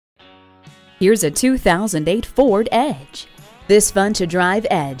Here's a 2008 Ford Edge. This fun-to-drive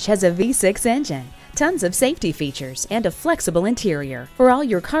Edge has a V6 engine, tons of safety features, and a flexible interior for all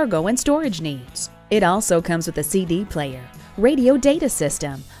your cargo and storage needs. It also comes with a CD player, radio data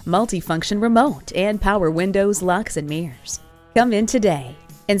system, multifunction remote, and power windows, locks, and mirrors. Come in today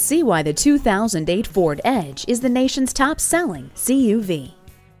and see why the 2008 Ford Edge is the nation's top-selling CUV.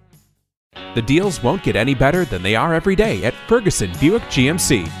 The deals won't get any better than they are every day at Ferguson Buick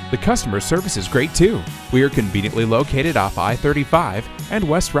GMC. The customer service is great too. We are conveniently located off I-35 and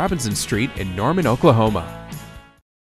West Robinson Street in Norman, Oklahoma.